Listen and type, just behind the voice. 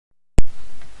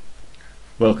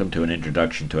Welcome to an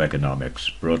introduction to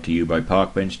economics, brought to you by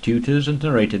Parkbench Tutors and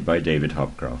narrated by David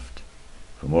Hopcroft.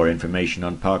 For more information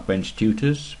on Parkbench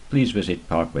Tutors, please visit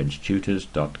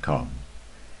parkbenchtutors.com.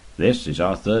 This is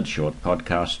our third short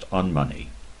podcast on money.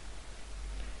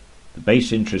 The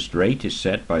base interest rate is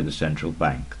set by the central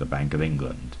bank, the Bank of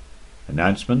England.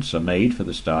 Announcements are made for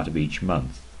the start of each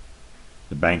month.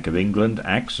 The Bank of England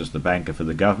acts as the banker for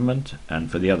the government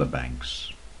and for the other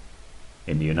banks.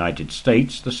 In the United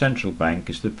States, the central bank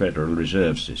is the Federal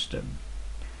Reserve System.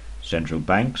 Central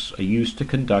banks are used to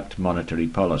conduct monetary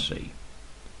policy.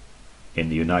 In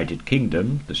the United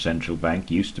Kingdom, the central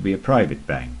bank used to be a private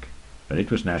bank, but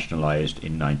it was nationalised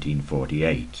in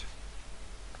 1948.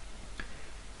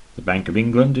 The Bank of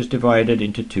England is divided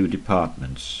into two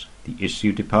departments, the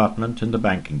Issue Department and the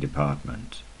Banking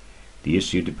Department. The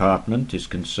Issue Department is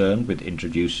concerned with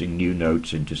introducing new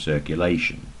notes into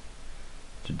circulation.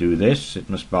 To do this, it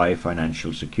must buy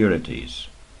financial securities.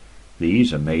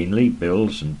 These are mainly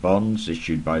bills and bonds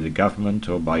issued by the government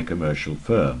or by commercial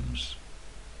firms.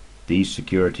 These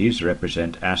securities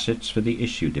represent assets for the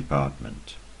Issue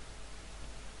Department.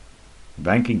 The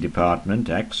Banking Department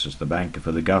acts as the banker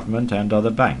for the government and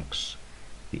other banks.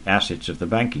 The assets of the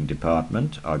Banking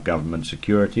Department are government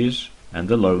securities and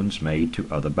the loans made to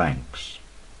other banks.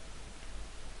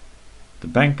 The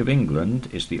Bank of England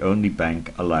is the only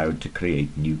bank allowed to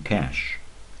create new cash.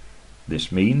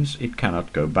 This means it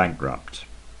cannot go bankrupt.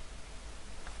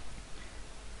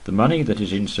 The money that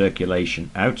is in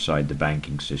circulation outside the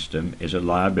banking system is a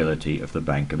liability of the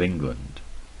Bank of England.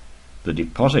 The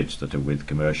deposits that are with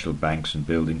commercial banks and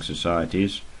building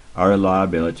societies are a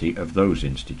liability of those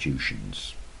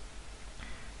institutions.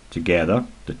 Together,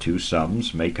 the two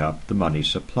sums make up the money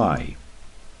supply.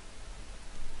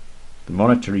 The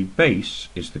monetary base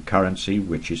is the currency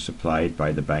which is supplied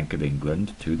by the Bank of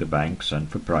England to the banks and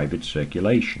for private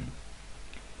circulation.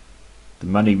 The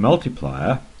money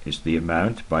multiplier is the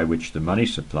amount by which the money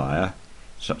supply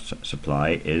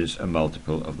is a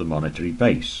multiple of the monetary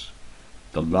base.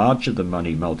 The larger the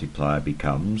money multiplier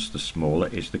becomes, the smaller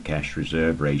is the cash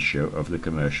reserve ratio of the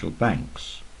commercial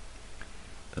banks.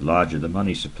 The larger the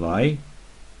money supply,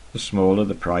 the smaller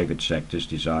the private sector's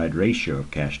desired ratio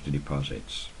of cash to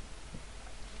deposits.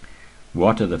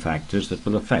 What are the factors that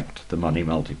will affect the money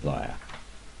multiplier?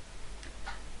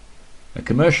 A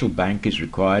commercial bank is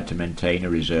required to maintain a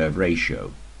reserve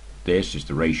ratio. This is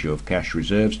the ratio of cash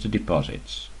reserves to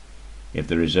deposits. If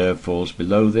the reserve falls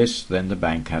below this, then the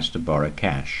bank has to borrow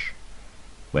cash.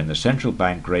 When the central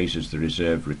bank raises the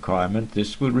reserve requirement,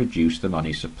 this will reduce the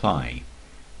money supply.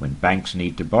 When banks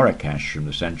need to borrow cash from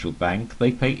the central bank,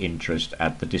 they pay interest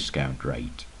at the discount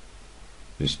rate.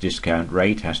 This discount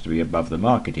rate has to be above the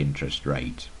market interest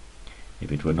rate.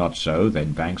 If it were not so,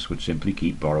 then banks would simply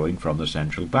keep borrowing from the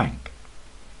central bank.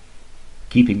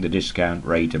 Keeping the discount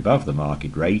rate above the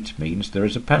market rate means there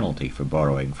is a penalty for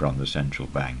borrowing from the central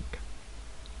bank.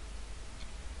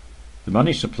 The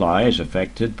money supply is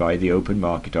affected by the open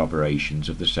market operations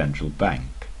of the central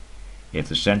bank. If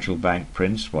the central bank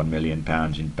prints £1 million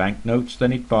in banknotes,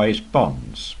 then it buys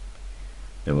bonds.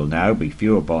 There will now be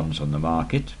fewer bonds on the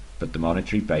market, but the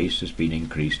monetary base has been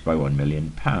increased by £1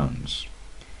 million.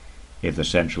 If the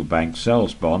central bank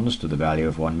sells bonds to the value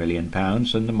of £1 million,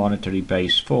 then the monetary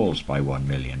base falls by £1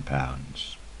 million.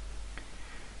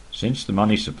 Since the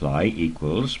money supply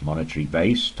equals monetary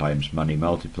base times money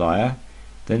multiplier,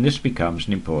 then this becomes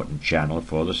an important channel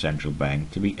for the central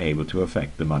bank to be able to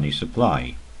affect the money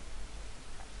supply.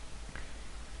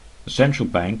 The central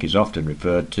bank is often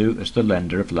referred to as the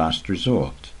lender of last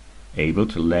resort, able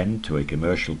to lend to a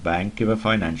commercial bank if a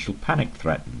financial panic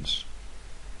threatens.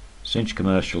 Since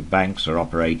commercial banks are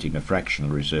operating a fractional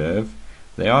reserve,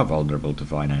 they are vulnerable to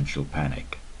financial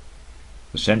panic.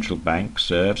 The central bank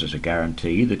serves as a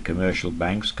guarantee that commercial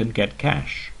banks can get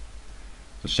cash.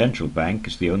 The central bank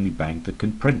is the only bank that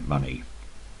can print money.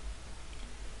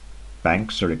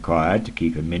 Banks are required to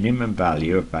keep a minimum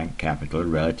value of bank capital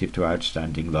relative to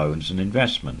outstanding loans and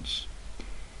investments.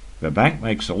 If a bank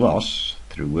makes a loss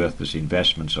through worthless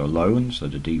investments or loans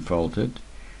that are defaulted,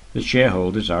 the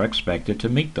shareholders are expected to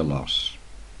meet the loss.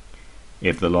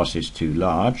 If the loss is too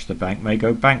large, the bank may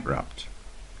go bankrupt.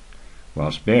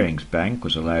 Whilst Barings Bank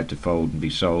was allowed to fold and be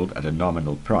sold at a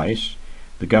nominal price,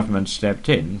 the government stepped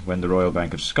in when the Royal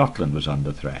Bank of Scotland was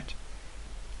under threat.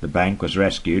 The bank was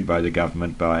rescued by the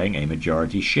government buying a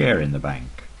majority share in the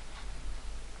bank.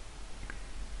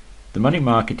 The money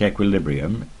market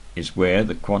equilibrium is where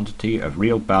the quantity of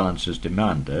real balances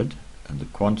demanded and the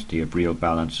quantity of real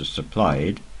balances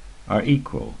supplied are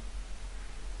equal.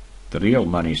 The real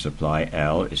money supply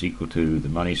L is equal to the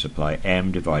money supply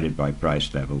M divided by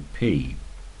price level P.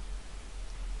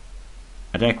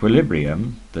 At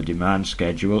equilibrium, the demand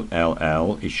schedule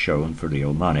LL is shown for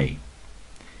real money.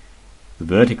 The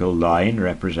vertical line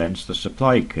represents the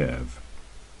supply curve.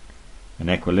 An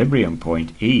equilibrium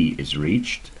point E is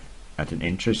reached at an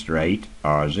interest rate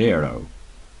R0.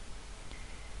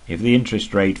 If the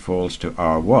interest rate falls to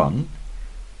R1,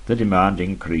 the demand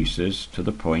increases to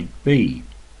the point B.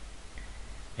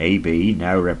 AB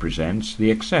now represents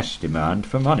the excess demand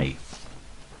for money.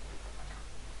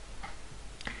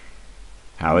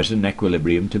 How is an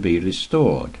equilibrium to be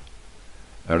restored?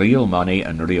 Real money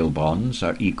and real bonds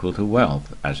are equal to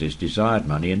wealth, as is desired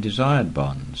money and desired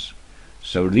bonds.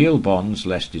 So real bonds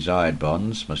less desired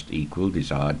bonds must equal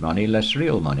desired money less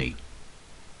real money.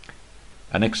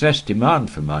 An excess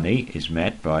demand for money is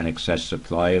met by an excess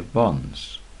supply of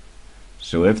bonds.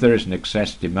 So if there is an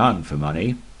excess demand for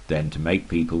money, then to make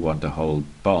people want to hold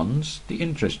bonds, the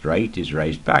interest rate is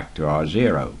raised back to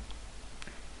R0.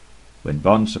 When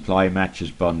bond supply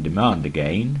matches bond demand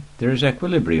again, there is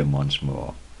equilibrium once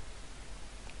more.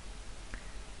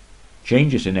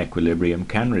 Changes in equilibrium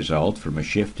can result from a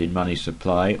shift in money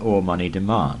supply or money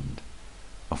demand.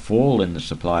 A fall in the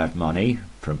supply of money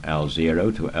from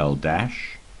L0 to L'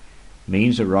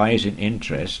 means a rise in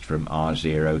interest from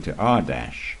R0 to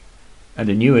R', and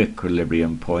a new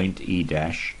equilibrium point E'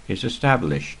 is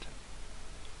established.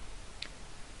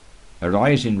 A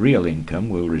rise in real income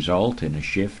will result in a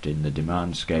shift in the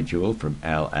demand schedule from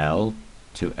LL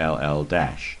to LL'.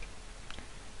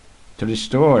 To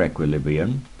restore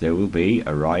equilibrium, there will be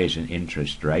a rise in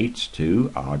interest rates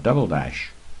to R',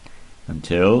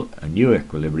 until a new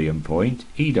equilibrium point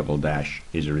E'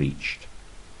 is reached.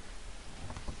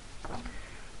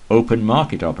 Open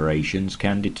market operations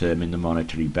can determine the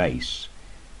monetary base.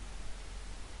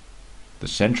 The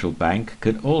central bank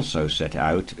can also set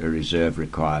out a reserve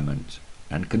requirement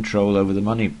and control over the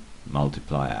money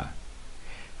multiplier.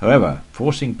 However,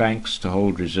 forcing banks to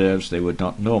hold reserves they would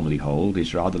not normally hold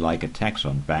is rather like a tax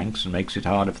on banks and makes it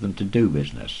harder for them to do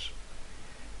business.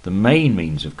 The main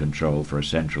means of control for a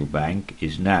central bank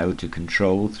is now to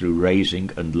control through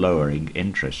raising and lowering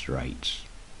interest rates.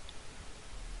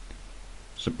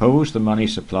 Suppose the money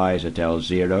supply is at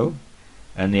L0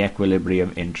 and the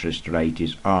equilibrium interest rate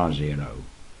is R0.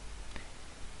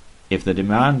 If the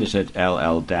demand is at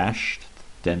LL',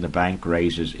 then the bank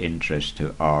raises interest to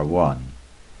R1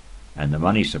 and the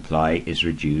money supply is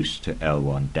reduced to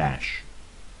L1'.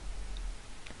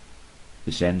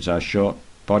 This ends our short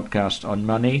podcast on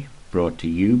money, brought to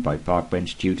you by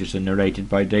Parkbench Tutors and narrated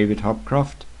by David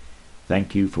Hopcroft.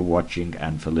 Thank you for watching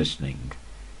and for listening.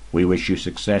 We wish you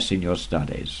success in your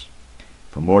studies.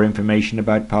 For more information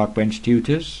about Parkbench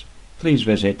Tutors, please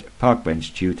visit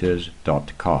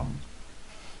parkbenchtutors.com.